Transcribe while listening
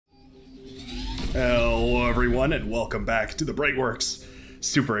Hello everyone and welcome back to the Brightworks.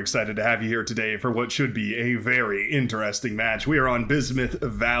 Super excited to have you here today for what should be a very interesting match. We are on Bismuth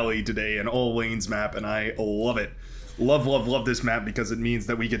Valley today, an all lanes map, and I love it. Love this map because it means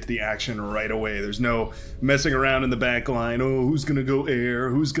that we get to the action right away. There's no messing around in the back line. Oh, who's gonna go air?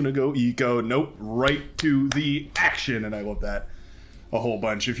 Who's gonna go eco? Nope, right to the action, and I love that a whole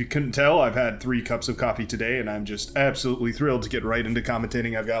bunch. If you couldn't tell, I've had 3 cups of coffee today, and I'm just absolutely thrilled to get right into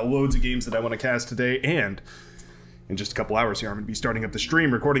commentating. I've got loads of games that I want to cast today, and in just a couple hours here, I'm going to be starting up the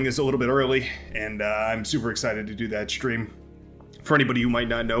stream, recording this a little bit early, and I'm super excited to do that stream. For anybody who might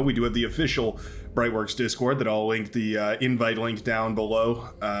not know, we do have the official Brightworks Discord that I'll link the invite link down below.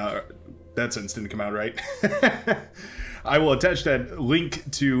 That's instant to come out, right? I will attach that link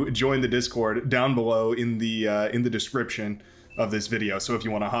to join the Discord down below in the description of this video. So if you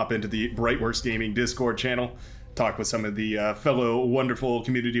want to hop into the Brightworks Gaming Discord channel, talk with some of the fellow wonderful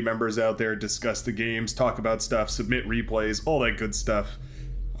community members out there, discuss the games, talk about stuff, submit replays, all that good stuff,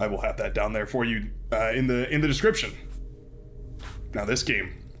 I will have that down there for you in the description. Now this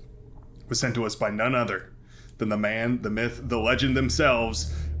game was sent to us by none other than the man, the myth, the legend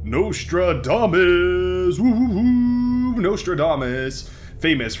themselves, Nostradamus! Woo woo woo! Nostradamus!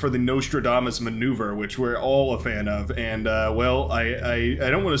 Famous for the Nostradamus maneuver, which we're all a fan of, and well, I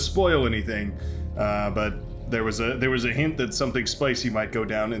don't want to spoil anything, but there was a hint that something spicy might go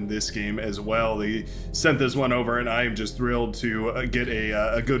down in this game as well. They sent this one over, and I am just thrilled to get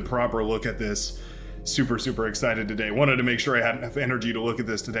a good proper look at this. Super excited today. Wanted to make sure I had enough energy to look at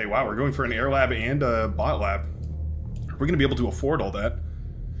this today. Wow, we're going for an air lab and a bot lab. We're going to be able to afford all that.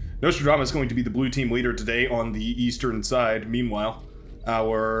 Nostradamus is going to be the blue team leader today on the eastern side. Meanwhile,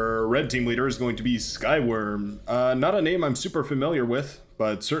 our red team leader is going to be Skyworm. Not a name I'm super familiar with,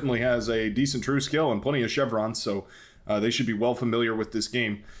 but certainly has a decent true skill and plenty of chevrons, so they should be well familiar with this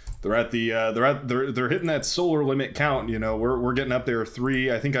game. They're at the they're hitting that solar limit count. You know, we're getting up there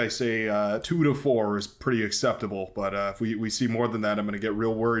 3. I think I say 2 to 4 is pretty acceptable, but if we see more than that, I'm going to get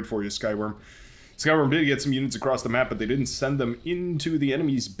real worried for you, Skyworm. Skyworm did get some units across the map, but they didn't send them into the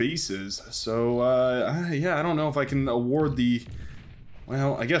enemy's bases. So yeah, I don't know if I can award the.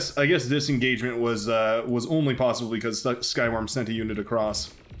 Well, I guess this engagement was only possible because Skyworm sent a unit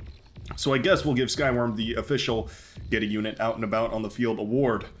across. So I guess we'll give Skyworm the official get a unit out and about on the field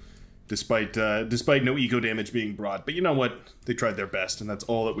award, despite no eco damage being brought. But you know what? They tried their best, and that's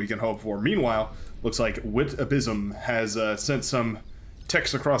all that we can hope for. Meanwhile, looks like Wit Abysm has sent some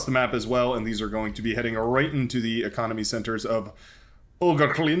techs across the map as well, and these are going to be heading right into the economy centers of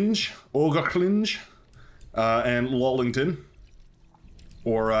Ogarklinge, and Lawlington.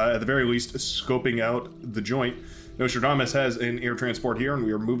 Or at the very least, scoping out the joint. Nostradamus has an air transport here, and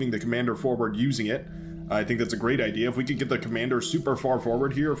we are moving the commander forward using it. I think that's a great idea. If we could get the commander super far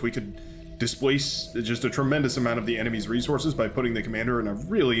forward here, if we could displace just a tremendous amount of the enemy's resources by putting the commander in a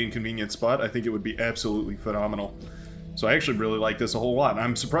really inconvenient spot, I think it would be absolutely phenomenal. So I actually really like this a whole lot.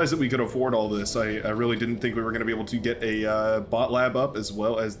 I'm surprised that we could afford all this. I really didn't think we were going to be able to get a bot lab up as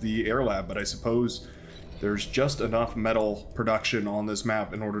well as the air lab, but I suppose there's just enough metal production on this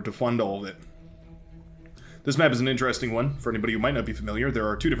map in order to fund all of it. This map is an interesting one. For anybody who might not be familiar, there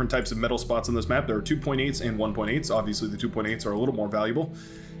are 2 different types of metal spots on this map. There are 2.8s and 1.8s. Obviously, the 2.8s are a little more valuable.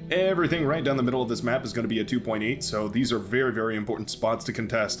 Everything right down the middle of this map is going to be a 2.8, so these are very important spots to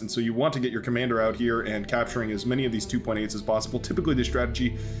contest, and so you want to get your commander out here and capturing as many of these 2.8s as possible. Typically, the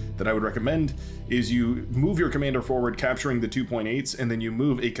strategy that I would recommend is you move your commander forward, capturing the 2.8s, and then you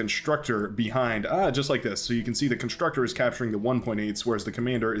move a constructor behind, just like this. So you can see the constructor is capturing the 1.8s, whereas the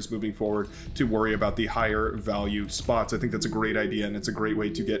commander is moving forward to worry about the higher value spots. I think that's a great idea, and it's a great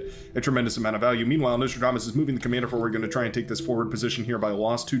way to get a tremendous amount of value. Meanwhile, Nostradamus is moving the commander forward, going to try and take this forward position here by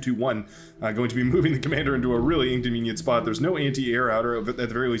loss 2-2-1. Going to be moving the commander into a really inconvenient spot. There's no anti-air out, or at the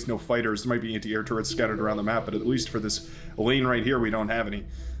very least no fighters. There might be anti-air turrets scattered around the map, but at least for this lane right here, we don't have any.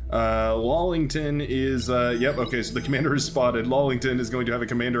 Lawlington is, yep, okay, so the commander is spotted. Lawlington is going to have a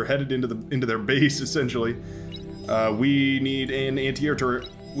commander headed into their base, essentially. We need an anti-air turret.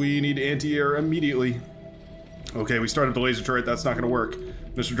 We need anti-air immediately. Okay, we started the laser turret. That's not going to work.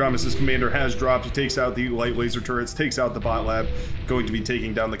 Nostradamus' commander has dropped. He takes out the light laser turrets, takes out the bot lab, going to be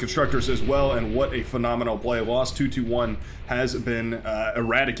taking down the constructors as well, and what a phenomenal play. Loss 2-2-1 has been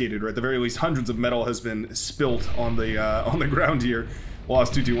eradicated, or at the very least hundreds of metal has been spilt on the ground here.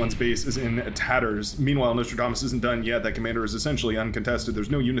 Lost 2-2-1's base is in tatters. Meanwhile, Nostradamus isn't done yet. That commander is essentially uncontested. There's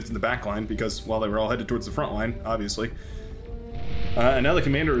no units in the back line because, well, they were all headed towards the front line, obviously. And now the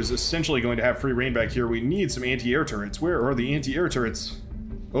commander is essentially going to have free reign back here. We need some anti-air turrets. Where are the anti-air turrets?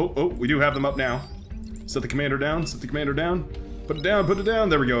 Oh, we do have them up now. Set the commander down, set the commander down. Put it down, put it down.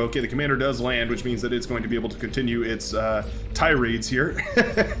 There we go. Okay, the commander does land, which means that it's going to be able to continue its tirades here.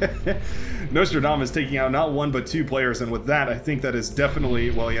 Nostradamus taking out not one but two players, and with that, I think that is definitely,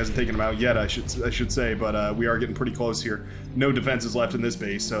 well, he hasn't taken them out yet, I should say, but we are getting pretty close here. No defenses left in this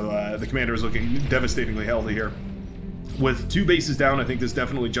base, so the commander is looking devastatingly healthy here. With two bases down, I think this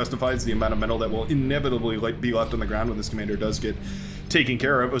definitely justifies the amount of metal that will inevitably be left on the ground when this commander does get taken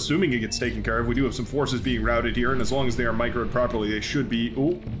care of. Assuming it gets taken care of, we do have some forces being routed here, and as long as they are microed properly, they should be...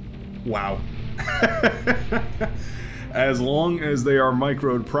 Oh, wow. As long as they are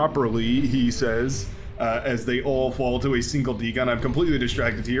microed properly, he says, as they all fall to a single D-gun. I'm completely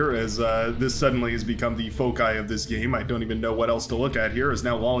distracted here as this suddenly has become the foci of this game. I don't even know what else to look at here, as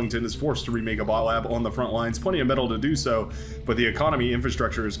now Wallington is forced to remake a bot lab on the front lines. Plenty of metal to do so, but the economy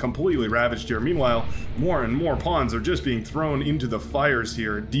infrastructure is completely ravaged here. Meanwhile, more and more pawns are just being thrown into the fires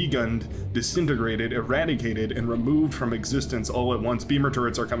here, D-gunned, disintegrated, eradicated, and removed from existence all at once. Beamer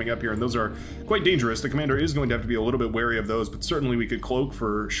turrets are coming up here, and those are quite dangerous. The commander is going to have to be a little bit wary of those, but certainly we could cloak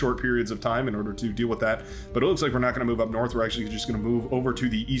for short periods of time in order to deal with that. But it looks like we're not going to move up north. We're actually just going to move over to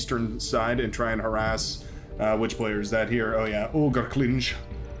the eastern side and try and harass which player is that here? Oh yeah, Ogerklinch.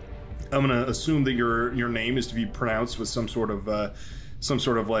 I'm going to assume that your name is to be pronounced with some sort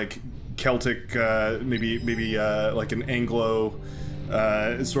of like Celtic, maybe like an Anglo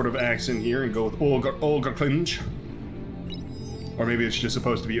sort of accent here, and go with Ogerklinch. Or maybe it's just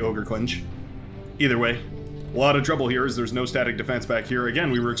supposed to be Ogerklinch. Either way. A lot of trouble here as there's no static defense back here.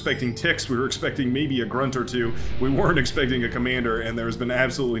 Again, we were expecting ticks, we were expecting maybe a grunt or two. We weren't expecting a commander, and there's been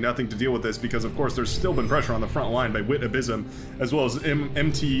absolutely nothing to deal with this because, of course, there's still been pressure on the front line by Wit Abysm, as well as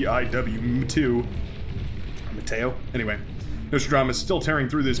MTIW2. Mateo? Anyway, Nostradamus is still tearing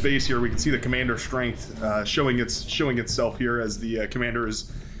through this base here. We can see the commander strength showing itself here as the commander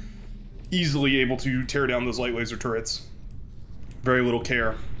is easily able to tear down those light laser turrets. Very little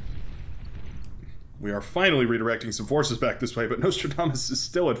care. We are finally redirecting some forces back this way, but Nostradamus is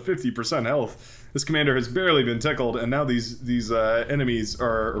still at 50% health. This commander has barely been tickled, and now these enemies,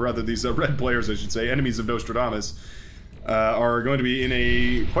 or rather these red players, I should say, enemies of Nostradamus, are going to be in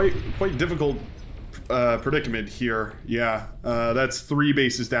a quite difficult predicament here. Yeah, that's 3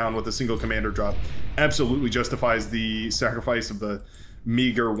 bases down with a single commander drop. Absolutely justifies the sacrifice of the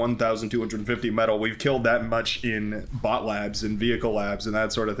meager 1,250 metal. We've killed that much in bot labs and vehicle labs and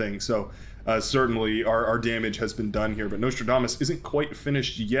that sort of thing, so certainly our damage has been done here, but Nostradamus isn't quite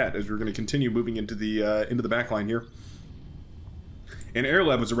finished yet, as we're going to continue moving into the back line here. An air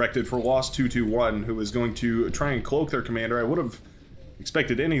lab was erected for Lost 221, who is going to try and cloak their commander. I would have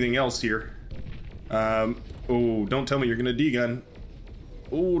expected anything else here. Oh, don't tell me you're going to D-gun.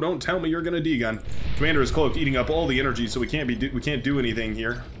 Oh, don't tell me you're going to D-gun. Commander is cloaked, eating up all the energy, so we can't do anything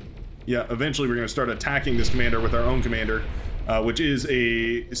here. Yeah, eventually we're going to start attacking this commander with our own commander. Which is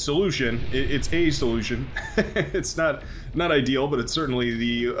a solution. It's a solution. It's not ideal, but it's certainly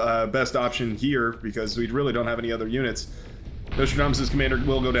the best option here because we really don't have any other units. Nostradamus' commander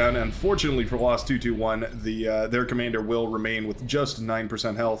will go down. Unfortunately for Lost 221, their commander will remain with just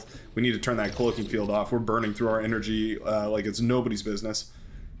 9% health. We need to turn that cloaking field off. We're burning through our energy like it's nobody's business.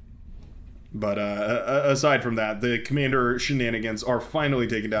 But aside from that, the commander shenanigans are finally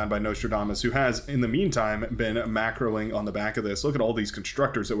taken down by Nostradamus, who has, in the meantime, been macroing on the back of this. Look at all these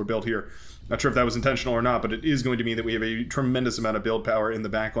constructors that were built here. Not sure if that was intentional or not, but it is going to mean that we have a tremendous amount of build power in the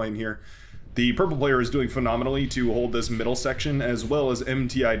back line here. The purple player is doing phenomenally to hold this middle section, as well as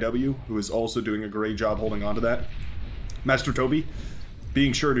MTIW, who is also doing a great job holding on to that. Master Toby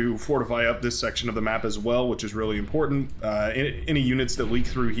being sure to fortify up this section of the map as well, which is really important. Any units that leak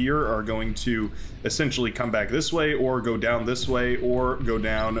through here are going to essentially come back this way, or go down this way, or go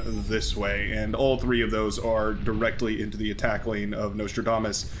down this way, and all 3 of those are directly into the attack lane of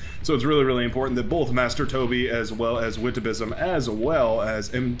Nostradamus. So it's really, really important that both Master Toby as well as Witabism as well as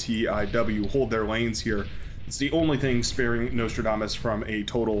MTIW hold their lanes here. It's the only thing sparing Nostradamus from a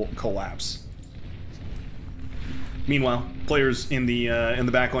total collapse. Meanwhile, players in the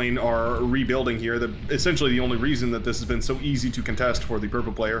back lane are rebuilding here. Essentially the only reason that this has been so easy to contest for the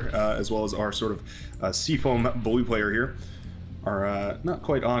purple player, as well as our sort of seafoam blue player here, are not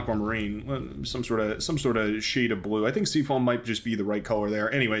quite aquamarine, some sort of shade of blue. I think seafoam might just be the right color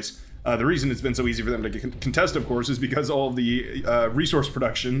there. Anyways, the reason it's been so easy for them to contest, of course, is because all of the resource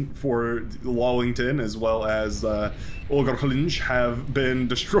production for Wallington as well as Olgarklinch have been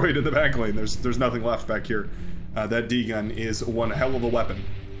destroyed in the back lane. There's nothing left back here. That D-gun is one hell of a weapon.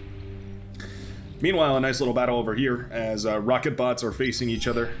 Meanwhile, a nice little battle over here as rocket bots are facing each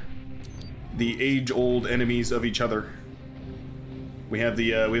other. The age-old enemies of each other. We have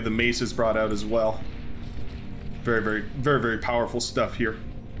the maces brought out as well. Very, very, very, very powerful stuff here.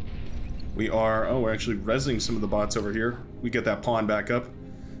 We are... Oh, we're actually rezzing some of the bots over here. We get that pawn back up.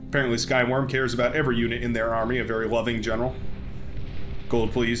 Apparently Skyworm cares about every unit in their army, a very loving general.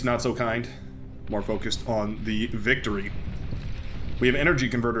 Gold, please, not so kind. More focused on the victory. We have energy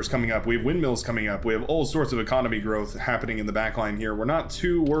converters coming up. We have windmills coming up. We have all sorts of economy growth happening in the backline here. We're not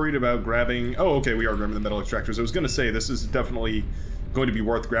too worried about grabbing... Oh, okay, we are grabbing the metal extractors. I was going to say, this is definitely going to be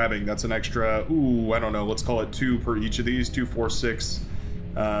worth grabbing. That's an extra... Ooh, I don't know. Let's call it 2 per each of these. 2, 4, 6,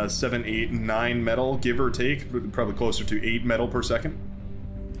 7, 8, 9 metal, give or take. Probably closer to 8 metal per second.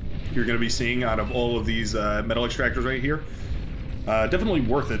 You're going to be seeing out of all of these metal extractors right here. Definitely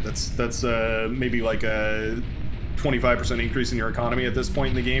worth it. That's maybe like a 25% increase in your economy at this point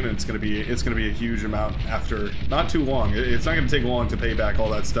in the game, and it's gonna be a huge amount after not too long. It's not gonna take long to pay back all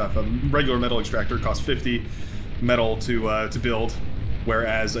that stuff. A regular metal extractor costs 50 metal to build,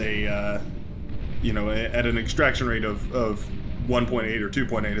 whereas a you know, at an extraction rate of 1.8 or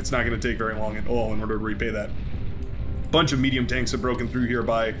 2.8, it's not gonna take very long at all in order to repay that. Bunch of medium tanks have broken through here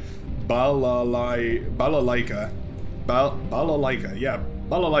by Balalaika. Yeah,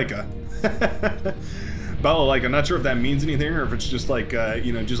 Balalaika. Balalaika. I'm not sure if that means anything or if it's just like,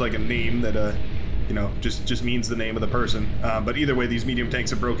 you know, just like a name that, you know, just means the name of the person. But either way, these medium tanks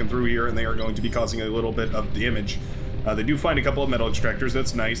have broken through here and they are going to be causing a little bit of damage. They do find a couple of metal extractors.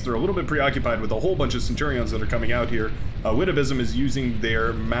 That's nice. They're a little bit preoccupied with a whole bunch of Centurions that are coming out here. Witabism is using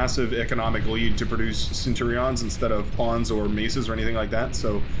their massive economic lead to produce Centurions instead of pawns or maces or anything like that.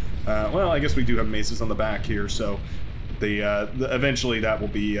 So, well, I guess we do have maces on the back here, so eventually that will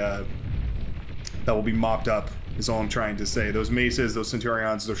be mopped up, is all I'm trying to say. Those maces, those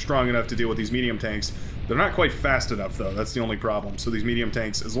Centurions, they're strong enough to deal with these medium tanks. They're not quite fast enough, though. That's the only problem. So these medium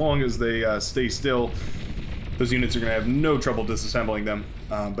tanks, as long as they stay still, those units are going to have no trouble disassembling them.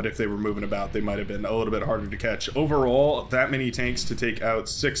 But if they were moving about, they might have been a little bit harder to catch. Overall, that many tanks to take out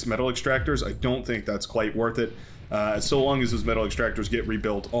 6 metal extractors, I don't think that's quite worth it. So long as those metal extractors get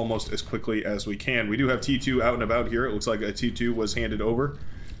rebuilt almost as quickly as we can. We do have T2 out and about here. It looks like a T2 was handed over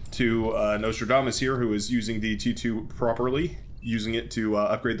to Nostradamus here, who is using the T2 properly, using it to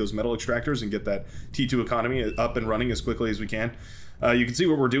upgrade those metal extractors and get that T2 economy up and running as quickly as we can. You can see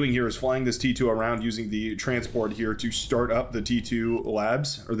what we're doing here is flying this T2 around using the transport here to start up the T2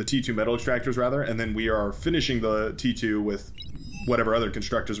 labs, or the T2 metal extractors rather, and then we are finishing the T2 with whatever other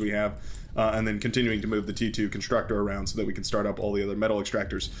constructors we have, and then continuing to move the T2 constructor around so that we can start up all the other metal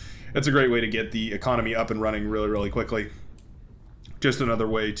extractors. It's a great way to get the economy up and running really, really quickly. Just another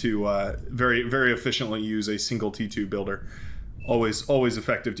way to very, very efficiently use a single T2 builder. Always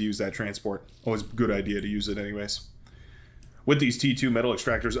effective to use that transport. Always a good idea to use it anyways. With these T2 metal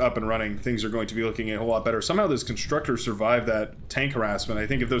extractors up and running, things are going to be looking a whole lot better. Somehow this constructor survived that tank harassment. I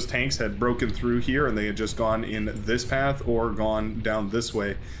think if those tanks had broken through here and they had just gone in this path or gone down this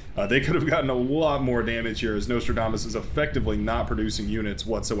way, they could have gotten a lot more damage here, as Nostradamus is effectively not producing units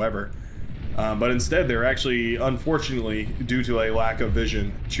whatsoever. But instead, they're actually, unfortunately, due to a lack of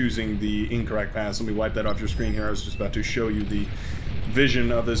vision, choosing the incorrect path. Let me wipe that off your screen here. I was just about to show you the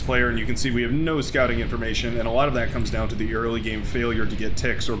vision of this player, and you can see we have no scouting information, and a lot of that comes down to the early game failure to get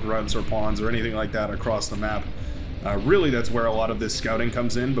ticks or grunts or pawns or anything like that across the map. Really, that's where a lot of this scouting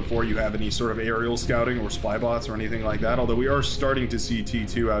comes in before you have any sort of aerial scouting or spy bots or anything like that, although we are starting to see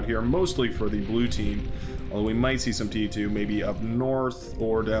T2 out here, mostly for the blue team. Although we might see some T2 maybe up north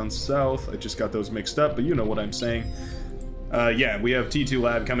or down south. I just got those mixed up, but you know what I'm saying. Yeah, we have T2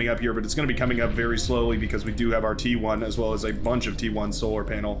 lab coming up here, but it's going to be coming up very slowly because we do have our T1 as well as a bunch of T1 solar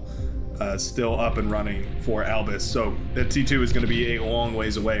panel still up and running for Albus. So that T2 is going to be a long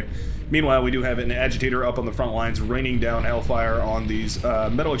ways away. Meanwhile, we do have an agitator up on the front lines raining down hellfire on these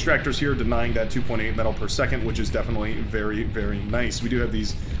metal extractors here, denying that 2.8 metal per second, which is definitely very, very nice. We do have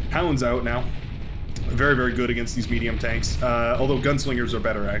these hounds out now. Very, very good against these medium tanks, although gunslingers are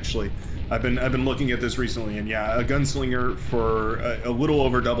better, actually. I've been looking at this recently, and yeah, a gunslinger for a little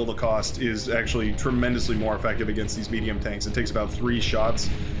over double the cost is actually tremendously more effective against these medium tanks. It takes about 3 shots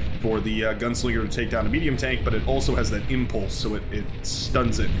for the gunslinger to take down a medium tank, but it also has that impulse, so it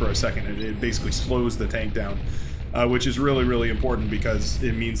stuns it for a second. It basically slows the tank down, which is really, really important because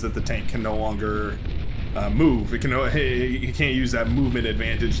it means that the tank can no longer move. It can't use that movement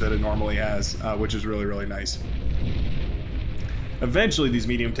advantage that it normally has, which is really, really nice. Eventually, these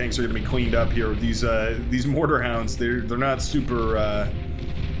medium tanks are going to be cleaned up here. These mortar hounds, they're not super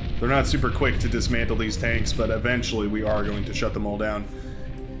quick to dismantle these tanks, but eventually we are going to shut them all down.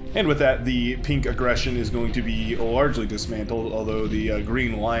 And with that, the pink aggression is going to be largely dismantled, although the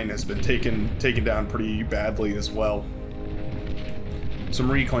green line has been taken down pretty badly as well. Some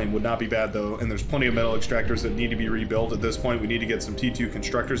reclaim would not be bad, though, and there's plenty of metal extractors that need to be rebuilt. At this point, we need to get some T2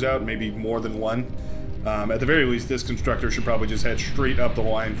 constructors out, maybe more than one. At the very least, this constructor should probably just head straight up the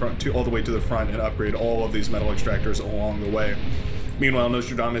line all the way to the front and upgrade all of these metal extractors along the way. Meanwhile,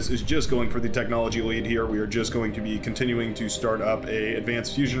 Nostradamus is just going for the technology lead here. We are just going to be continuing to start up a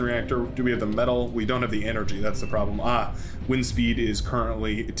advanced fusion reactor. Do we have the metal? We don't have the energy. That's the problem. Wind speed is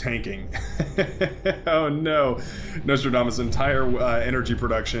currently tanking. Oh no. Nostradamus' entire energy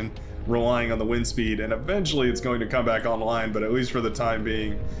production relying on the wind speed, and eventually it's going to come back online, but at least for the time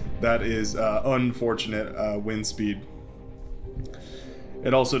being, that is unfortunate wind speed.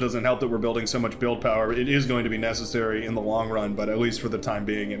 It also doesn't help that we're building so much build power. It is going to be necessary in the long run, but at least for the time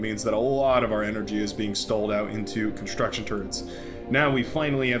being, it means that a lot of our energy is being stalled out into construction turrets. Now we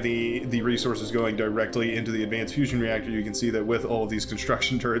finally have the resources going directly into the advanced fusion reactor. You can see that with all of these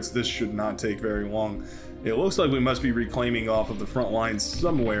construction turrets, this should not take very long. It looks like we must be reclaiming off of the front lines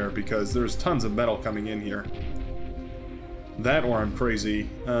somewhere, because there's tons of metal coming in here. That, or I'm crazy,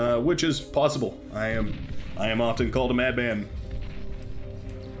 which is possible. I am often called a madman.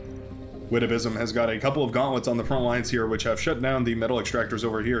 Witabism has got a couple of gauntlets on the front lines here, which have shut down the metal extractors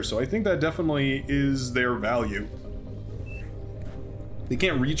over here, so I think that definitely is their value. They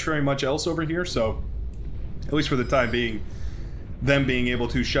can't reach very much else over here, so at least for the time being, them being able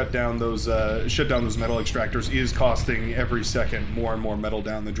to shut down those metal extractors is costing every second more and more metal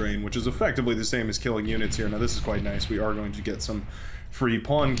down the drain, which is effectively the same as killing units here. Now this is quite nice. We are going to get some free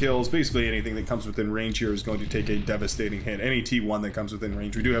pawn kills. Basically anything that comes within range here is going to take a devastating hit. Any T1 that comes within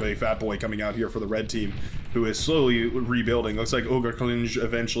range. We do have a fat boy coming out here for the red team who is slowly rebuilding. Looks like Ogre Klinge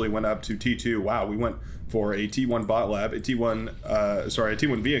eventually went up to T2. Wow, we went for a T1 bot lab, a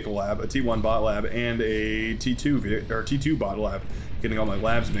T1 vehicle lab, a T1 bot lab, and a T2 bot lab. Getting all my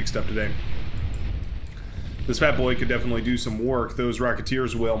labs mixed up today. This fat boy could definitely do some work. Those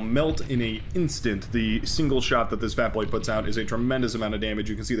Rocketeers will melt in an instant. The single shot that this fat boy puts out is a tremendous amount of damage.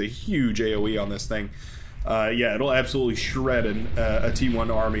 You can see the huge AoE on this thing. Yeah, it'll absolutely shred a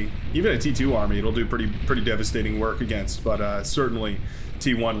T1 army. Even a T2 army, it'll do pretty devastating work against, but certainly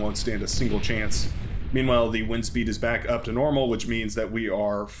T1 won't stand a single chance. Meanwhile, the wind speed is back up to normal, which means that we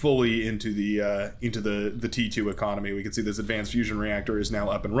are fully into the T2 economy. We can see this advanced fusion reactor is now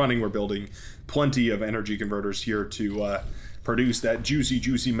up and running. We're building plenty of energy converters here to produce that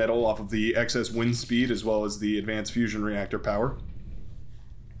juicy metal off of the excess wind speed, as well as the advanced fusion reactor power.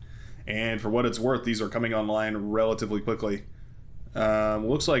 And for what it's worth, these are coming online relatively quickly.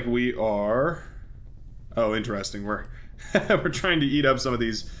 Looks like we are... Oh, interesting. We're trying to eat up some of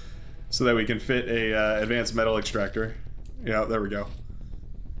these so that we can fit a advanced metal extractor. Yeah, there we go.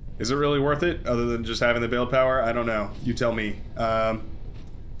 Is it really worth it, other than just having the build power? I don't know. You tell me.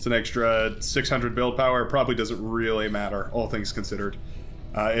 It's an extra 600 build power. It probably doesn't really matter, all things considered.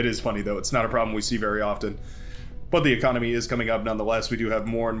 It is funny, though. It's not a problem we see very often. But the economy is coming up nonetheless. We do have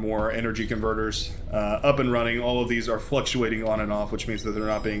more and more energy converters up and running. All of these are fluctuating on and off, which means that they're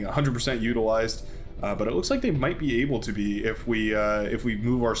not being 100% utilized. But it looks like they might be able to be if we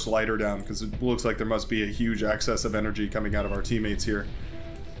move our slider down, because it looks like there must be a huge excess of energy coming out of our teammates here.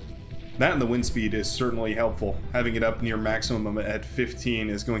 That and the wind speed is certainly helpful. Having it up near maximum at 15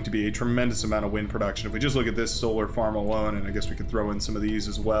 is going to be a tremendous amount of wind production. If we just look at this solar farm alone, and I guess we could throw in some of these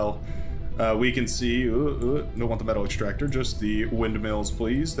as well, we can see, don't want the metal extractor, just the windmills,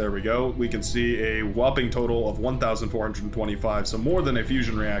 please. There we go. We can see a whopping total of 1,425, so more than a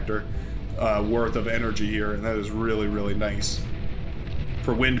fusion reactor worth of energy here, and that is really nice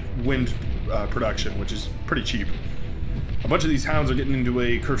for wind production, which is pretty cheap. A bunch of these hounds are getting into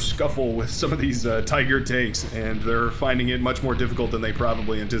a kerfuffle with some of these tiger tanks, and they're finding it much more difficult than they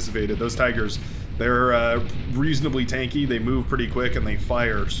probably anticipated. Those tigers, they're reasonably tanky, they move pretty quick, and they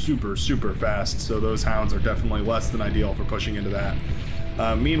fire super fast, so those hounds are definitely less than ideal for pushing into that.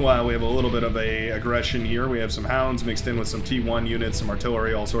 Meanwhile, we have a little bit of a aggression here. We have some hounds mixed in with some T1 units, some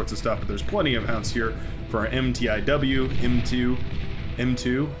artillery, all sorts of stuff, but there's plenty of hounds here for our MTIW,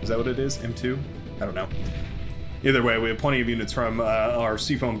 M2, is that what it is? M2? I don't know. Either way, we have plenty of units from our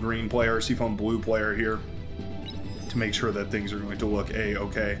Seafoam Green player, Seafoam Blue player here to make sure that things are going to look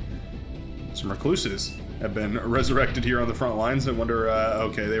A-okay. Some recluses have been resurrected here on the front lines. I wonder,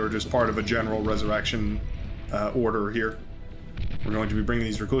 okay, they were just part of a general resurrection order here. We're going to be bringing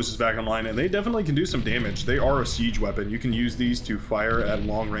these recluses back online, and they definitely can do some damage. They are a siege weapon. You can use these to fire at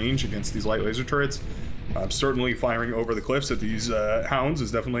long range against these light laser turrets. Certainly firing over the cliffs at these hounds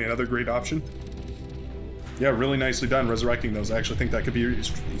is definitely another great option. Yeah, really nicely done resurrecting those. I actually think that could be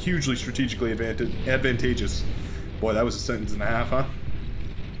hugely strategically advantageous. Boy, that was a sentence and a half, huh?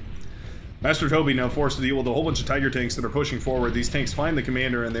 Master Toby now forced to deal with a whole bunch of Tiger tanks that are pushing forward. These tanks find the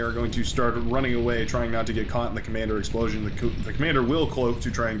commander, and they are going to start running away, trying not to get caught in the commander explosion. The commander will cloak to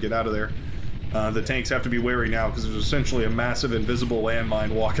try and get out of there. The tanks have to be wary now, because there's essentially a massive invisible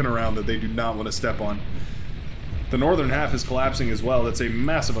landmine walking around that they do not want to step on. The northern half is collapsing as well. That's a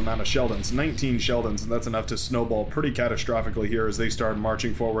massive amount of Sheldons, 19 Sheldons, and that's enough to snowball pretty catastrophically here as they start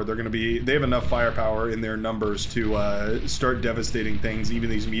marching forward. They have enough firepower in their numbers to start devastating things, even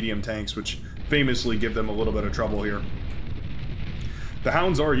these medium tanks, which famously give them a little bit of trouble here. The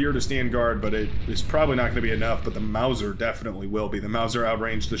Hounds are here to stand guard, but it is probably not going to be enough, but the Mauser definitely will be. The Mauser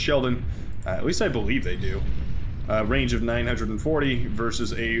outranged the Sheldon, at least I believe they do. Range of 940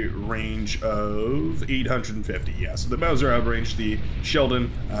 versus a range of 850. Yeah, so the Mauser outranged the Sheldon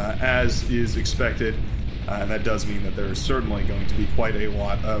as is expected, and that does mean that there is certainly going to be quite a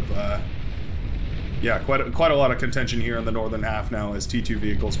lot of quite a lot of contention here in the northern half now as T2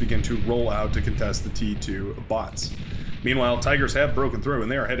 vehicles begin to roll out to contest the T2 bots. Meanwhile, Tigers have broken through,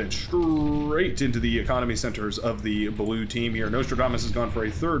 and they are headed straight into the economy centers of the blue team here. Nostradamus has gone for a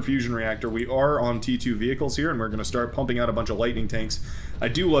third fusion reactor. We are on T2 vehicles here, and we're going to start pumping out a bunch of lightning tanks. I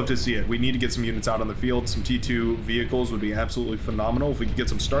do love to see it. We need to get some units out on the field. Some T2 vehicles would be absolutely phenomenal. If we could get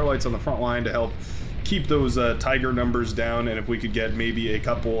some Starlights on the front line to help keep those Tiger numbers down, and if we could get maybe a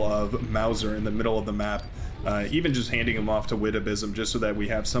couple of Mauser in the middle of the map, even just handing them off to Witabism just so that we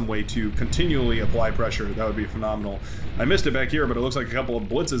have some way to continually apply pressure, that would be phenomenal. I missed it back here, but it looks like a couple of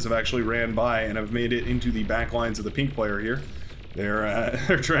blitzes have actually ran by and have made it into the back lines of the pink player here.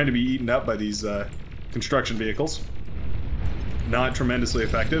 They're trying to be eaten up by these construction vehicles. Not tremendously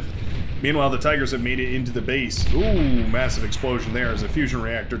effective. Meanwhile, the Tigers have made it into the base. Ooh, massive explosion there as a fusion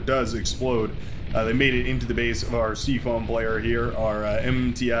reactor does explode. They made it into the base of our Seafoam player here, our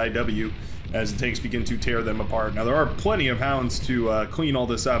MTIW, as the tanks begin to tear them apart. Now, there are plenty of Hounds to clean all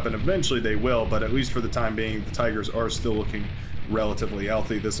this up, and eventually they will, but at least for the time being, the Tigers are still looking relatively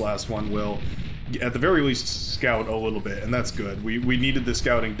healthy. This last one will, at the very least, scout a little bit, and that's good. We needed the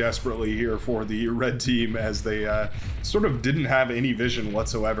scouting desperately here for the red team, as they sort of didn't have any vision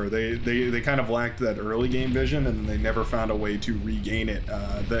whatsoever. They kind of lacked that early game vision, and they never found a way to regain it.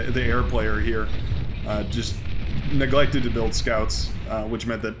 The air player here just neglected to build scouts, which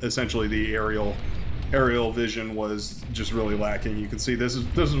meant that essentially the aerial vision was just really lacking. You can see this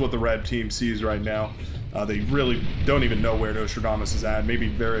is what the red team sees right now. They really don't even know where Nostradamus is at. Maybe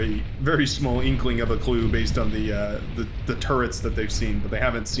very, very small inkling of a clue based on the turrets that they've seen, but they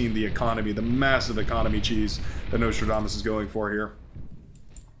haven't seen the economy, the massive economy cheese that Nostradamus is going for here.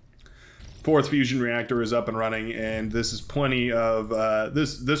 Fourth fusion reactor is up and running, and this is plenty of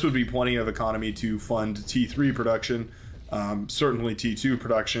this would be plenty of economy to fund T3 production, certainly T2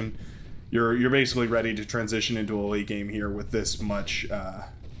 production. You're basically ready to transition into a late game here with this much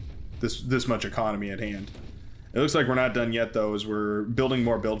this much economy at hand. It looks like we're not done yet, though, as we're building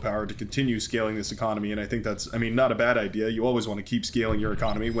more build power to continue scaling this economy, and I think that's, I mean, not a bad idea. You always want to keep scaling your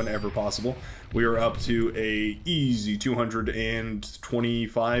economy whenever possible. We are up to a easy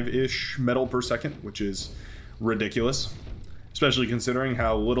 225-ish metal per second, which is ridiculous, especially considering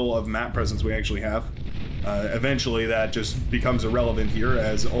how little of map presence we actually have. Eventually, that just becomes irrelevant here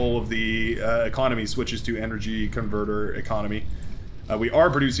as all of the economy switches to energy converter economy. We are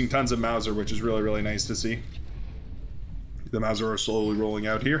producing tons of Mauser, which is really, really nice to see. The Mauser are slowly rolling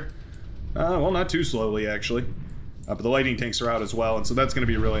out here. Well, not too slowly, actually. But the lighting tanks are out as well, and so that's going to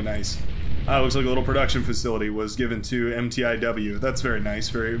be really nice. Looks like a little production facility was given to MTIW. That's very nice,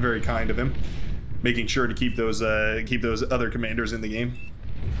 very, very kind of him. Making sure to keep those other commanders in the game.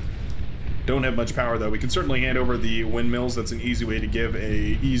 Don't have much power, though. We can certainly hand over the windmills. That's an easy way to give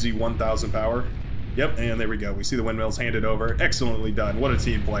a easy 1,000 power. Yep, and there we go. We see the windmills handed over. Excellently done. What a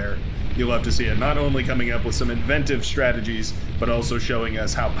team player. You love to see it. Not only coming up with some inventive strategies, but also showing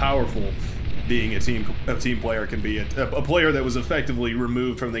us how powerful being a team player can be. A player that was effectively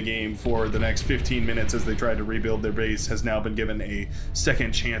removed from the game for the next 15 minutes as they tried to rebuild their base has now been given a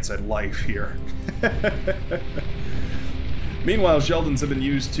second chance at life here. Meanwhile, Sheldons have been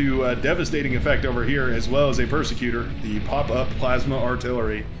used to devastating effect over here, as well as a Persecutor, the pop-up plasma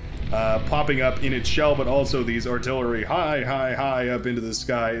artillery. Popping up in its shell, but also these artillery high up into the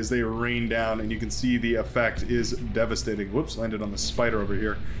sky as they rain down, and you can see the effect is devastating. Whoops, landed on the spider over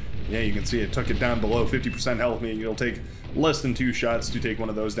here. Yeah, you can see it took it down below 50% health, meaning it'll take less than 2 shots to take one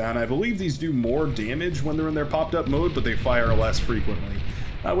of those down. I believe these do more damage when they're in their popped up mode, but they fire less frequently.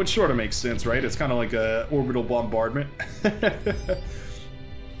 Which sort of makes sense, right? It's kind of like a orbital bombardment.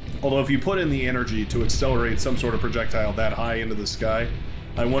 Although if you put in the energy to accelerate some sort of projectile that high into the sky,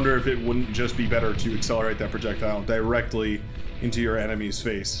 I wonder if it wouldn't just be better to accelerate that projectile directly into your enemy's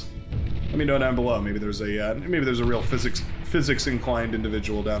face. Let me know down below. Maybe there's a real physics inclined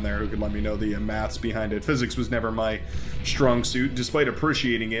individual down there who could let me know the maths behind it. Physics was never my strong suit, despite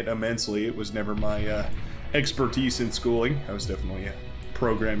appreciating it immensely. It was never my expertise in schooling. I was definitely a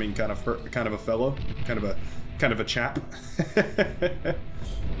programming kind of a fellow, kind of a chap.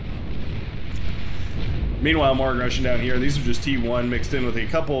 Meanwhile, more aggression down here. These are just T1 mixed in with a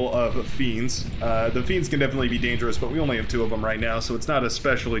couple of Fiends. The Fiends can definitely be dangerous, but we only have 2 of them right now, so it's not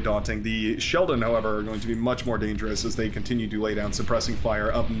especially daunting. The Sheldon, however, are going to be much more dangerous as they continue to lay down suppressing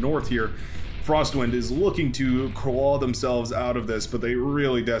fire up north here. Frostwind is looking to claw themselves out of this, but they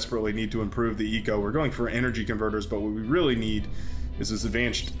really desperately need to improve the eco. We're going for energy converters, but what we really need is this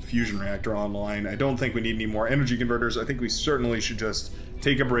advanced fusion reactor online. I don't think we need any more energy converters. I think we certainly should just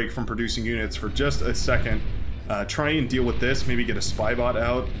take a break from producing units for just a second. Try and deal with this, maybe get a spy bot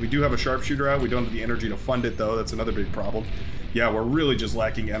out. We do have a sharpshooter out. We don't have the energy to fund it, though. That's another big problem. Yeah, we're really just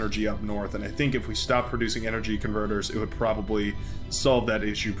lacking energy up north, and I think if we stop producing energy converters, it would probably solve that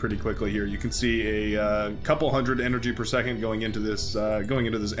issue pretty quickly here. You can see a couple hundred energy per second going into this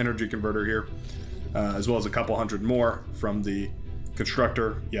energy converter here, as well as a couple hundred more from the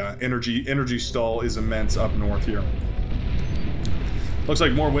constructor. Yeah, energy stall is immense up north here. Looks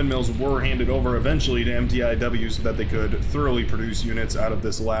like more windmills were handed over eventually to MTIW so that they could thoroughly produce units out of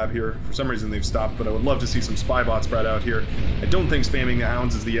this lab here. For some reason they've stopped, but I would love to see some spy bots spread out here. I don't think spamming the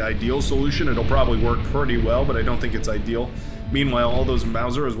hounds is the ideal solution. It'll probably work pretty well, but I don't think it's ideal. Meanwhile, all those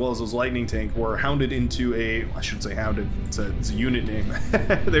Mauser as well as those lightning tank were hounded into a, I shouldn't say hounded, it's a unit name.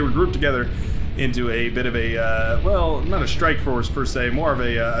 They were grouped together into a bit of a, well, not a strike force per se, more of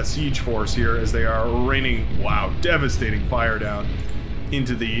a siege force here as they are raining, wow, devastating fire down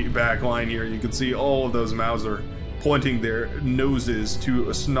into the back line here. You can see all of those Mauser pointing their noses to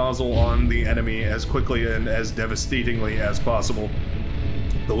snozzle on the enemy as quickly and as devastatingly as possible.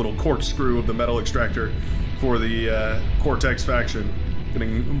 The little corkscrew of the metal extractor for the Cortex faction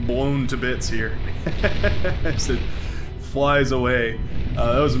getting blown to bits here as it flies away.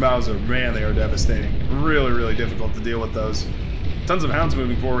 Those Mauser, man, they are devastating. Really, really difficult to deal with those. Tons of hounds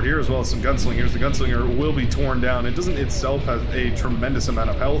moving forward here, as well as some gunslingers. The gunslinger will be torn down. It doesn't itself have a tremendous amount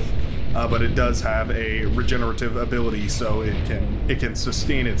of health, but it does have a regenerative ability, so it can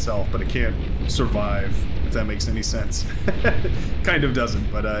sustain itself, but it can't survive, if that makes any sense. Kind of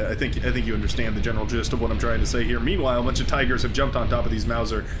doesn't, but I think you understand the general gist of what I'm trying to say here. Meanwhile, a bunch of Tigers have jumped on top of these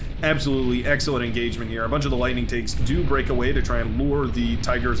Mauser. Absolutely excellent engagement here. A bunch of the lightning tanks do break away to try and lure the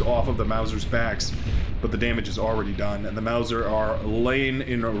Tigers off of the Mauser's backs, but the damage is already done, and the Mauser are laying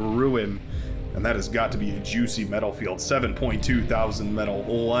in ruin. And that has got to be a juicy metal field. 7.2 thousand metal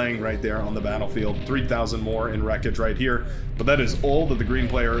lying right there on the battlefield. 3,000 more in wreckage right here. But that is all that the green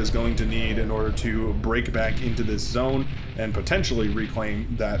player is going to need in order to break back into this zone and potentially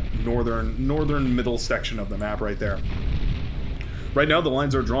reclaim that northern middle section of the map right there. Right now the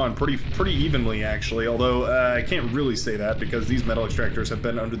lines are drawn pretty evenly, actually, although I can't really say that because these metal extractors have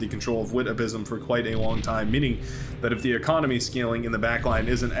been under the control of Wit Abysm for quite a long time, meaning that if the economy scaling in the backline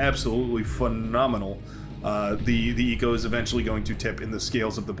isn't absolutely phenomenal, the eco is eventually going to tip in the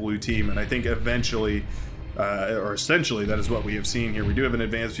scales of the blue team, and I think eventually, or essentially, that is what we have seen here. We do have an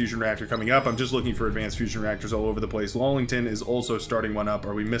advanced fusion reactor coming up. I'm just looking for advanced fusion reactors all over the place. Lawlington is also starting one up.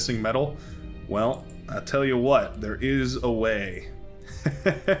 Are we missing metal? Well, I'll tell you what, there is a way.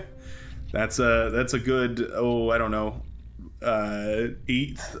 That's a good, oh, I don't know,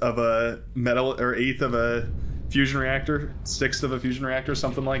 eighth of a metal, or eighth of a fusion reactor, sixth of a fusion reactor,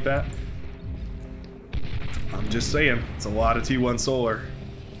 something like that. I'm just saying, it's a lot of T1 solar.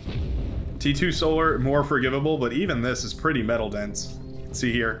 T2 solar, more forgivable, but even this is pretty metal dense.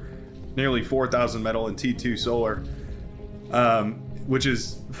 See here, nearly 4,000 metal in T2 solar, which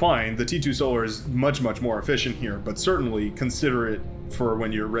is fine. The T2 solar is much more efficient here, but certainly consider it for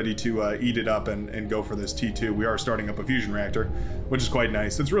when you're ready to eat it up and go for this T2. We are starting up a fusion reactor, which is quite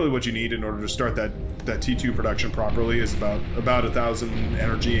nice. That's really what you need in order to start that T2 production properly. Is about 1,000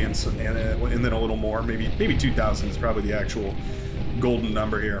 energy and then a little more, maybe 2,000 is probably the actual golden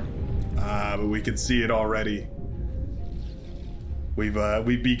number here. But we can see it already. We've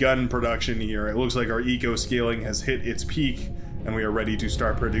begun production here. It looks like our eco scaling has hit its peak, and we are ready to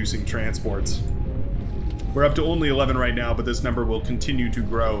start producing transports. We're up to only 11 right now, but this number will continue to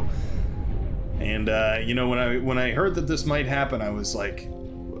grow. And you know, when I heard that this might happen, I was like,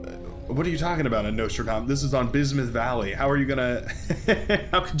 "What are you talking about, in Nostradamus? This is on Bismuth Valley. How are you gonna?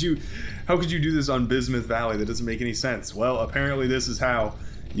 how could you do this on Bismuth Valley? That doesn't make any sense." Well, apparently this is how.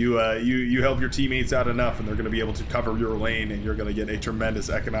 You help your teammates out enough, and they're going to be able to cover your lane, and you're going to get a tremendous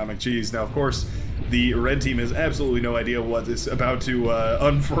economic cheese. Now, of course, the red team has absolutely no idea what is about to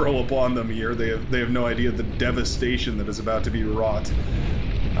unfurl upon them here. They have no idea the devastation that is about to be wrought.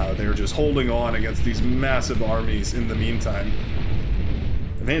 They're just holding on against these massive armies in the meantime.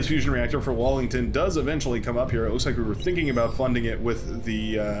 Advanced fusion reactor for Wallington does eventually come up here. It looks like we were thinking about funding it with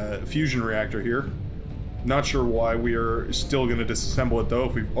the fusion reactor here. Not sure why we are still going to disassemble it, though,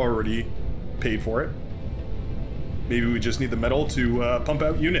 if we've already paid for it. Maybe we just need the metal to pump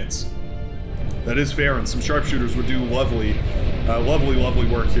out units. That is fair, and some sharpshooters would do lovely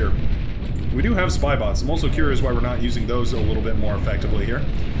work here. We do have spy bots. I'm also curious why we're not using those a little bit more effectively here.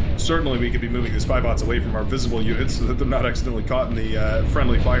 Certainly we could be moving the spy bots away from our visible units so that they're not accidentally caught in the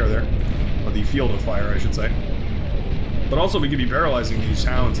friendly fire there. Or the field of fire, I should say. But also we could be paralyzing these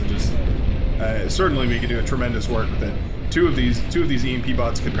hounds and just... certainly we could do a tremendous work with it. Two of these EMP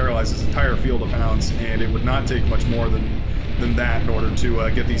bots could paralyze this entire field of hounds, and it would not take much more than that in order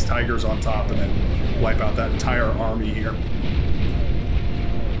to get these tigers on top and then wipe out that entire army here.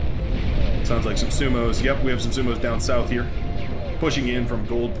 Sounds like some sumos. Yep, we have some sumos down south here. Pushing in from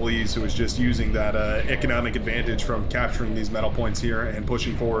Gold Please, who is just using that economic advantage from capturing these metal points here and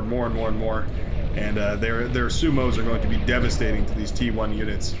pushing forward more and more and more. And their sumos are going to be devastating to these T1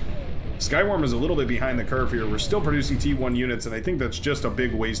 units. Skywarm is a little bit behind the curve here. We're still producing T1 units, and I think that's just a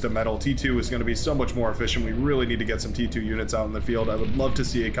big waste of metal. T2 is going to be so much more efficient. We really need to get some T2 units out in the field. I would love to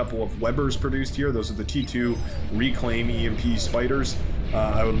see a couple of Webbers produced here. Those are the T2 Reclaim EMP Spiders.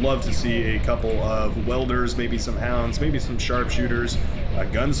 I would love to see a couple of Welders, maybe some Hounds, maybe some Sharpshooters. A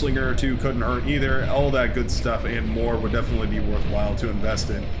Gunslinger or two couldn't hurt either. All that good stuff and more would definitely be worthwhile to invest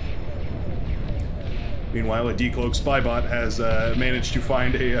in. Meanwhile, a decloaked spybot has managed to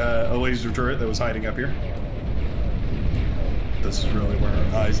find a laser turret that was hiding up here. This is really where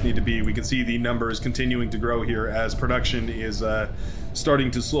our eyes need to be. We can see the numbers continuing to grow here as production is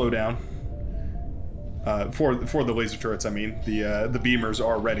starting to slow down. For the laser turrets, I mean. The beamers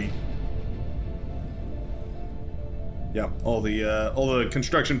are ready. Yeah, all the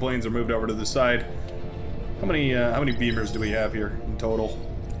construction planes are moved over to the side. How many beamers do we have here in total?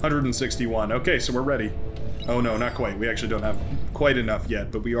 161. Okay, so we're ready. Oh no, not quite. We actually don't have quite enough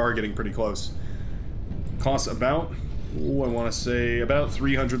yet, but we are getting pretty close. Costs about, I want to say about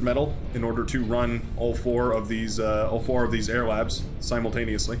 300 metal in order to run all four of these air labs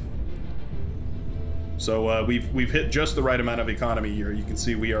simultaneously. So we've hit just the right amount of economy here. You can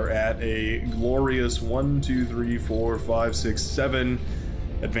see we are at a glorious 1, 2, 3, 4, 5, 6, 7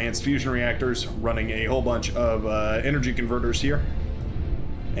 advanced fusion reactors running a whole bunch of energy converters here.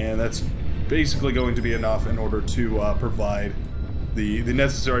 And that's basically going to be enough in order to provide the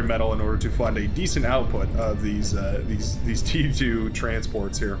necessary metal in order to fund a decent output of these T2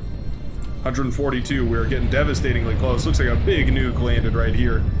 transports here. 142, we're getting devastatingly close. Looks like a big nuke landed right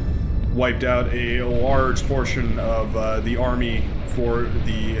here. Wiped out a large portion of the army for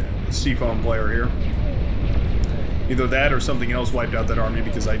the Seafoam player here. Either that or something else wiped out that army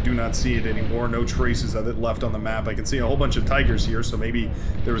because I do not see it anymore. No traces of it left on the map. I can see a whole bunch of tigers here, so maybe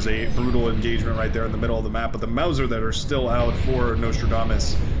there was a brutal engagement right there in the middle of the map. But the Mauser that are still out for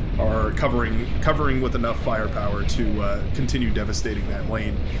Nostradamus are covering with enough firepower to continue devastating that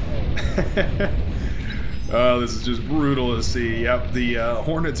lane. Oh, this is just brutal to see. Yep, the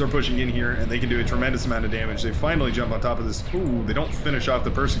Hornets are pushing in here, and they can do a tremendous amount of damage. They finally jump on top of this. Ooh, they don't finish off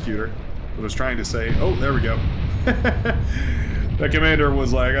the Persecutor. I was trying to say, oh, there we go. The commander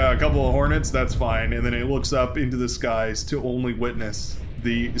was like, a couple of Hornets, that's fine. And then it looks up into the skies to only witness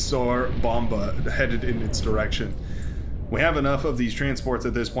the Sor Bomba headed in its direction. We have enough of these transports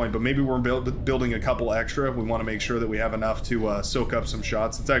at this point, but maybe we're building a couple extra. We want to make sure that we have enough to soak up some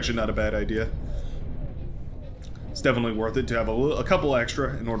shots. It's actually not a bad idea. It's definitely worth it to have a couple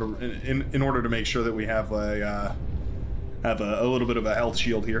extra in order to make sure that we have a little bit of a health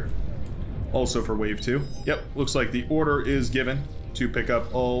shield here. Also for Wave 2. Yep, looks like the order is given to pick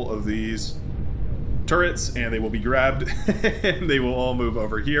up all of these turrets, and they will be grabbed, and they will all move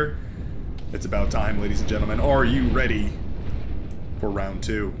over here. It's about time, ladies and gentlemen. Are you ready for round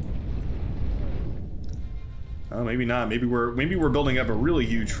 2? Oh, maybe not. Maybe we're building up a really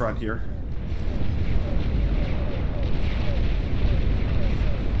huge front here.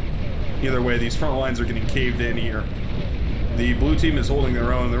 Either way, these front lines are getting caved in here. The blue team is holding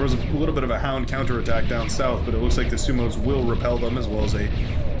their own. There was a little bit of a Hound counterattack down south, but it looks like the Sumos will repel them, as well as a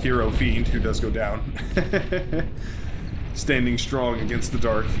Hero Fiend, who does go down. Standing strong against the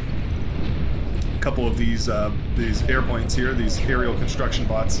dark. A couple of these airplanes here, these aerial construction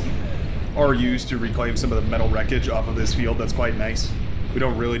bots, are used to reclaim some of the metal wreckage off of this field. That's quite nice. We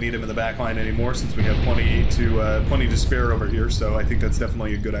don't really need him in the back line anymore since we have plenty to spare over here, so I think that's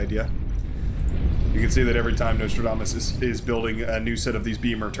definitely a good idea. You can see that every time Nostradamus is building a new set of these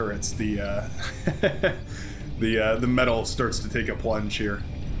beamer turrets, the metal starts to take a plunge here.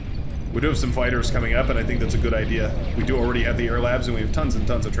 We do have some fighters coming up, and I think that's a good idea. We do already have the air labs, and we have tons and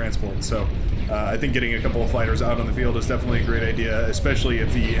tons of transport, so I think getting a couple of fighters out on the field is definitely a great idea, especially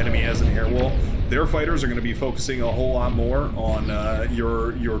if the enemy has an air wall. Their fighters are going to be focusing a whole lot more on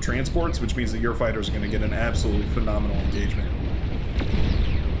your transports, which means that your fighters are going to get an absolutely phenomenal engagement.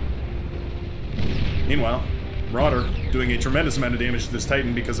 Meanwhile, Marauder doing a tremendous amount of damage to this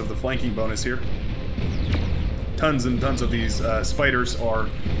Titan because of the flanking bonus here. Tons and tons of these spiders are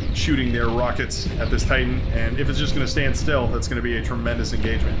shooting their rockets at this Titan, and if it's just going to stand still, that's going to be a tremendous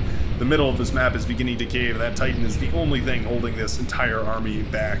engagement. The middle of this map is beginning to cave, and that Titan is the only thing holding this entire army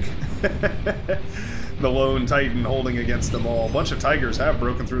back. The lone Titan holding against them all. A bunch of Tigers have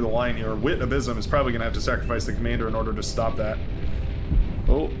broken through the line here. Wit Abysm is probably going to have to sacrifice the commander in order to stop that.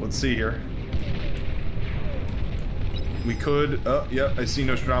 Oh, let's see here. We could... Oh, yeah, I see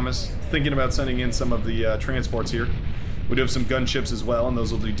Nostradamus thinking about sending in some of the transports here. We do have some gunships as well, and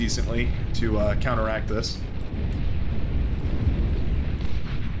those will do decently to counteract this.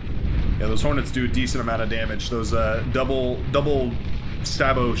 Yeah, those Hornets do a decent amount of damage. Those double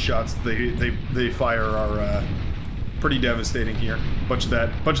Sabo shots they fire are pretty devastating here. Bunch of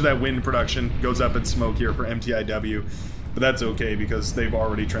that wind production goes up in smoke here for MTIW, but that's okay because they've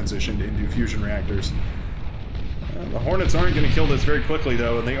already transitioned into fusion reactors. The Hornets aren't going to kill this very quickly,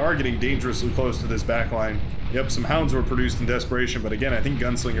 though, and they are getting dangerously close to this backline. Yep, some Hounds were produced in desperation, but again, I think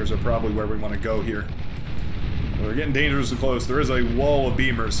Gunslingers are probably where we want to go here. We're getting dangerously close. There is a wall of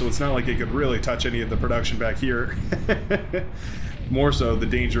beamers, so it's not like they could really touch any of the production back here. More so, the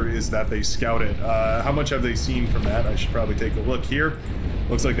danger is that they scout it. How much have they seen from that? I should probably take a look here.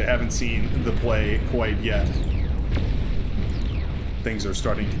 Looks like they haven't seen the play quite yet. Things are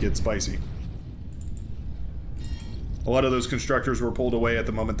starting to get spicy. A lot of those constructors were pulled away at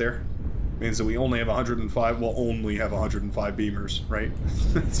the moment there. Means that we only have 105, well, only have 105 beamers, right?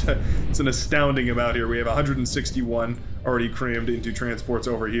 It's an astounding amount here. We have 161 already crammed into transports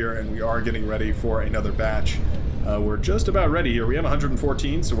over here, and we are getting ready for another batch. We're just about ready here. We have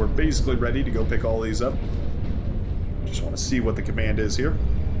 114, so we're basically ready to go pick all these up. Just want to see what the command is here.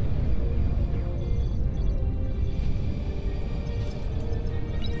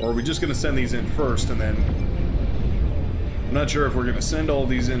 Or are we just going to send these in first and then... I'm not sure if we're going to send all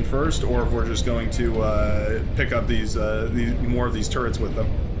these in first, or if we're just going to pick up these more of these turrets with them.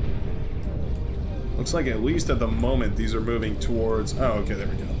 Looks like at least at the moment these are moving towards... Oh, okay, there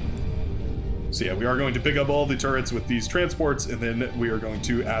we go. So yeah, we are going to pick up all the turrets with these transports, and then we are going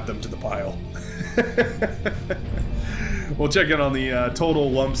to add them to the pile. We'll check in on the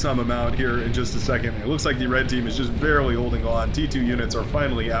total lump sum amount here in just a second. It looks like the red team is just barely holding on. T2 units are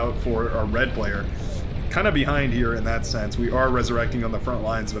finally out for our red player. Kind of behind here in that sense. We are resurrecting on the front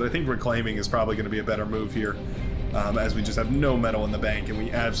lines, but I think reclaiming is probably going to be a better move here, as we just have no metal in the bank, and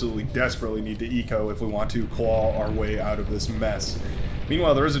we absolutely desperately need to eco if we want to claw our way out of this mess.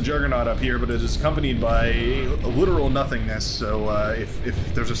 Meanwhile, there is a Juggernaut up here, but it is accompanied by a literal nothingness, so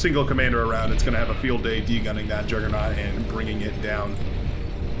if there's a single commander around, it's going to have a field day degunning that Juggernaut and bringing it down.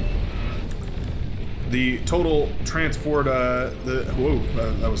 The total transport,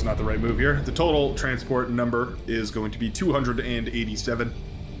 that was not the right move here. The total transport number is going to be 287.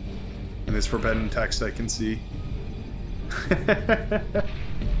 In this forbidden text I can see.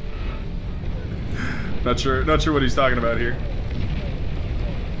 Not sure what he's talking about here.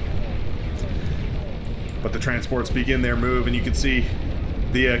 But the transports begin their move, and you can see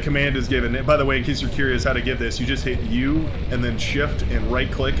the command is given. By the way, in case you're curious how to give this, you just hit U and then shift and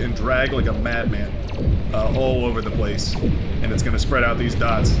right click and drag like a madman all over the place, and it's going to spread out these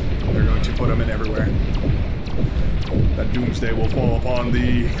dots. They're going to put them in everywhere. That doomsday will fall upon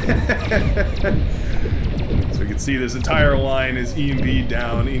thee. So you can see this entire line is EMP'd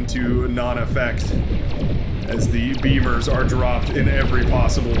down into non-effect as the beamers are dropped in every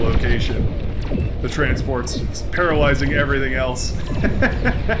possible location. The transport's paralyzing everything else.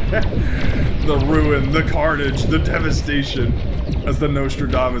 The ruin, the carnage, the devastation as the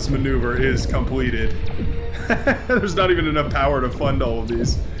Nostradamus maneuver is completed. There's not even enough power to fund all of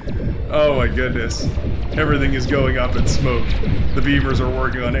these. Oh my goodness. Everything is going up in smoke. The beamers are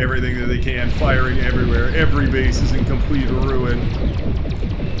working on everything that they can, firing everywhere. Every base is in complete ruin.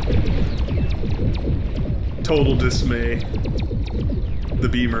 Total dismay. The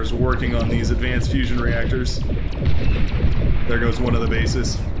beamers working on these advanced fusion reactors. There goes one of the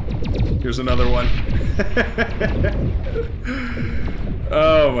bases. Here's another one.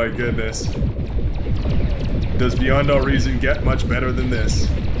 Oh my goodness. Does Beyond All Reason get much better than this?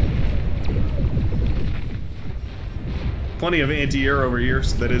 Plenty of anti-air over here,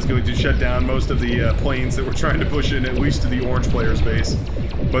 so that is going to shut down most of the planes that we're trying to push in, at least to the orange player's base.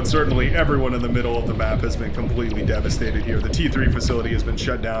 But certainly everyone in the middle of the map has been completely devastated here. The T3 facility has been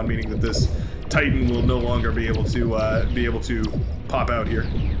shut down, meaning that this Titan will no longer be able to pop out here.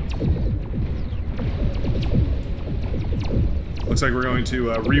 Looks like we're going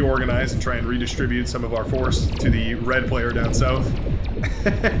to reorganize and try and redistribute some of our force to the red player down south.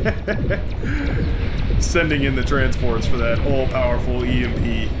 Sending in the transports for that all-powerful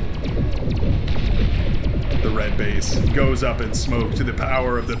EMP. The red base goes up in smoke to the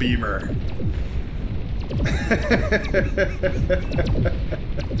power of the beamer.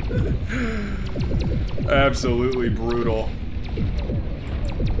 Absolutely brutal.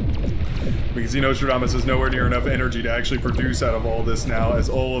 We can see Nostradamus has nowhere near enough energy to actually produce out of all this now, as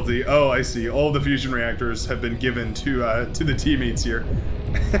all of the... Oh, I see. All of the fusion reactors have been given to the teammates here.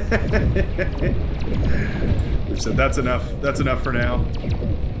 We've said that's enough. That's enough for now.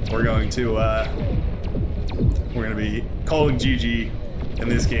 We're going to be calling GG in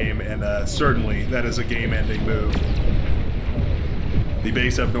this game, and certainly that is a game-ending move. The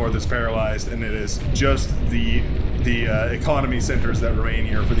base up north is paralyzed, and it is just the economy centers that remain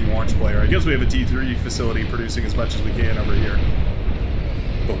here for the orange player. I guess we have a T3 facility producing as much as we can over here.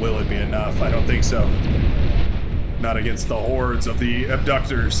 But will it be enough? I don't think so. Not against the hordes of the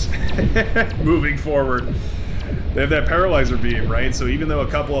abductors moving forward. They have that paralyzer beam, right? So even though a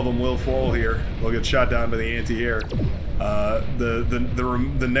couple of them will fall here, they'll get shot down by the anti-air.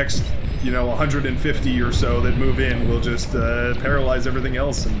 The next, 150 or so that move in will just paralyze everything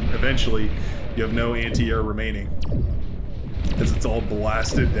else, and eventually you have no anti-air remaining, as it's all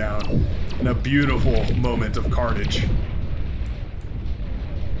blasted down in a beautiful moment of carnage.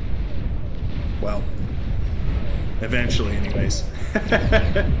 Well, eventually, anyways.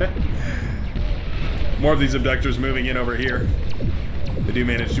 More of these abductors moving in over here. They do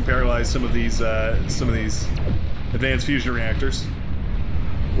manage to paralyze some of these advanced fusion reactors,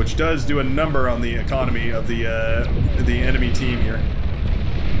 which does do a number on the economy of the enemy team here.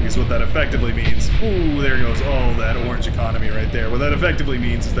 Because what that effectively means, ooh, there goes all that orange economy right there. What that effectively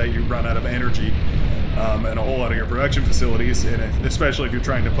means is that you run out of energy and a whole lot of your production facilities, and especially if you're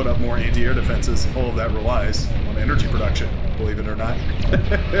trying to put up more anti-air defenses, all of that relies on energy production, believe it or not.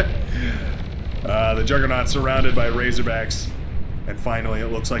 The Juggernaut's surrounded by Razorbacks, and finally it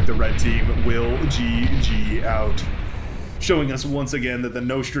looks like the red team will GG out, showing us once again that the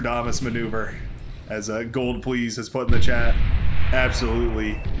Nostradamus maneuver, as Gold Please has put in the chat,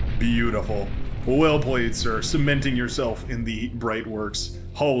 absolutely beautiful. Well played, sir, cementing yourself in the Brightworks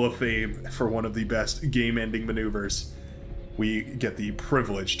Hall of Fame for one of the best game-ending maneuvers we get the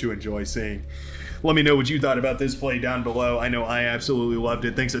privilege to enjoy seeing. Let me know what you thought about this play down below. I know I absolutely loved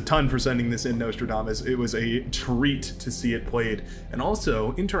it. Thanks a ton for sending this in, Nostradamus. It was a treat to see it played, and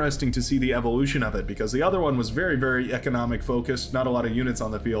also interesting to see the evolution of it, because the other one was very, very economic focused, not a lot of units on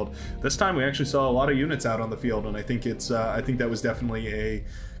the field. This time we actually saw a lot of units out on the field, and I think I think that was definitely a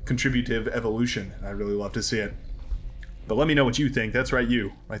contributive evolution, and I really love to see it. But let me know what you think. That's right,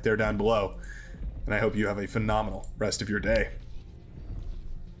 you, right there down below. And I hope you have a phenomenal rest of your day.